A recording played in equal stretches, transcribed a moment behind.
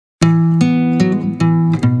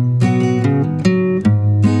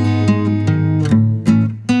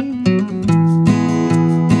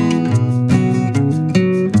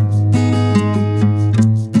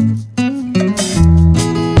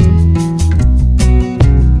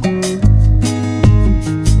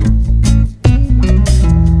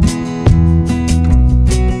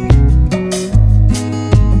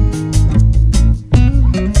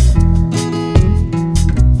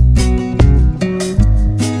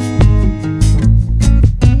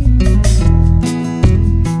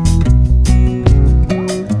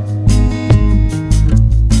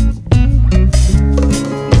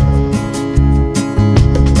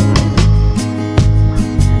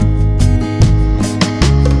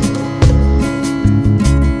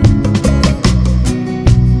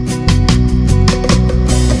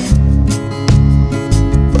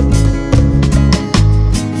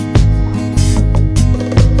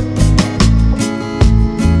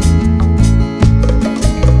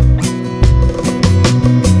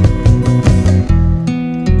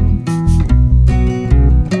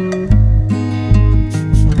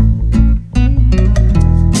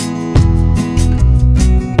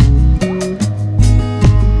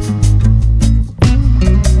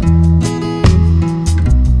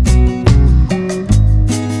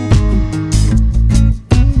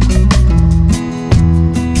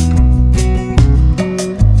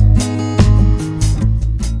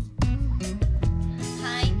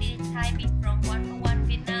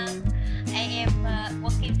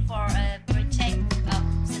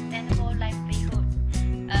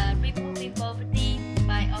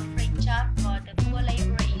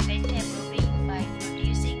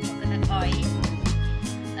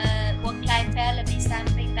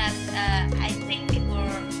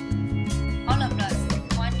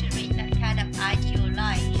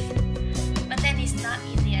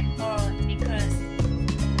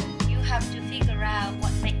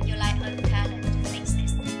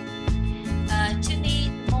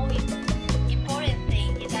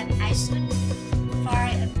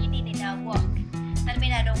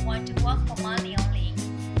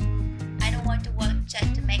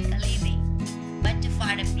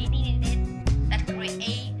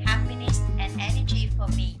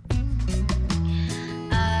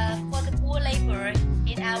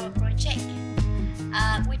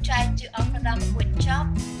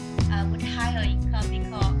higher income,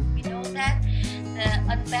 because we know that the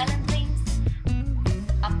unbalancing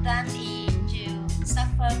of them is to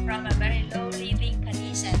suffer from a very low living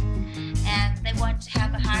condition, and they want to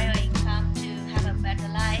have a higher income to have a better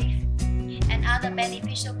life. And other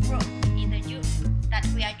beneficial group in the youth that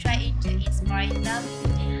we are trying to inspire them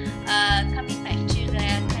coming back to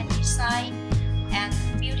their countryside and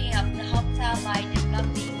building up the hometown by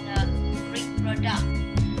developing the green product,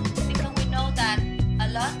 because we know that a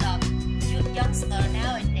lot of youngsters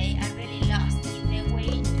nowadays are really lost in their way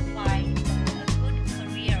to find a good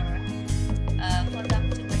career for them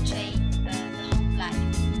to purchase the home life.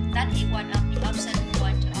 That is one of the options we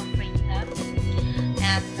want to offer them,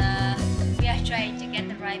 and we are trying to get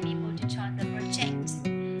the right people to join the project.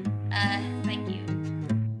 Thank you.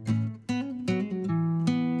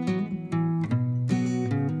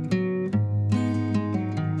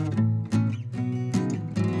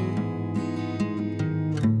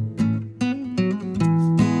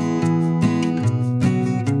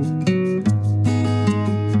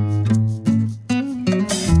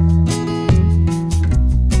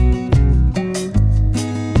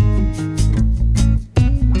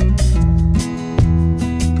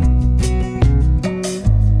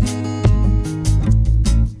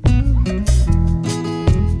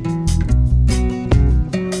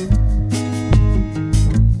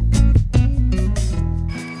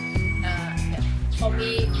 For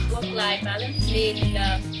me, work-life balance means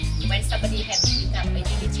when somebody has enough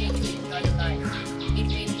ability to enjoy the life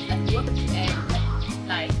between work and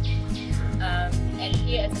life. And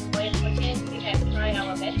here as a Korean project, we have tried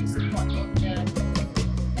our best to support all the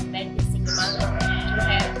advanced single mothers to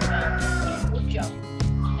have a good job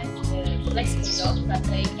and a flexible job that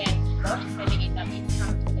they can work, having enough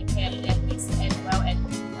income to take care of their kids as well as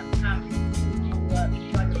have time to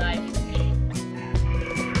enjoy the life.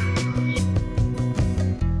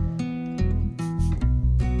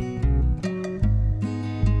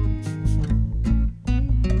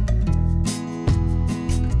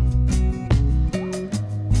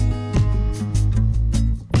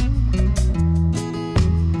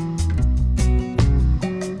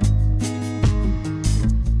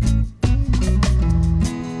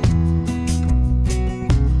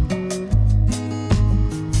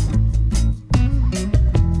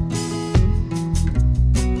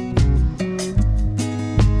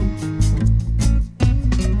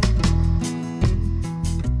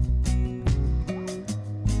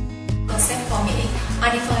 For me,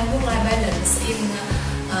 I define work-life balance in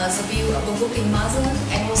the view of a working mother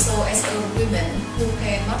and also as a woman who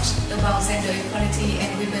care much about gender equality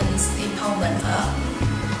and women's empowerment.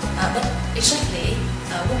 But exactly,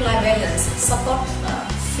 work-life balance support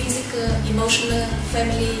physical, emotional,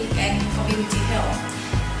 family and community health.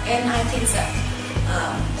 And I think that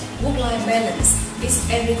work-life balance is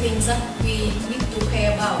everything that we need to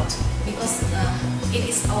care about, because it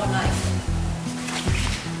is our life.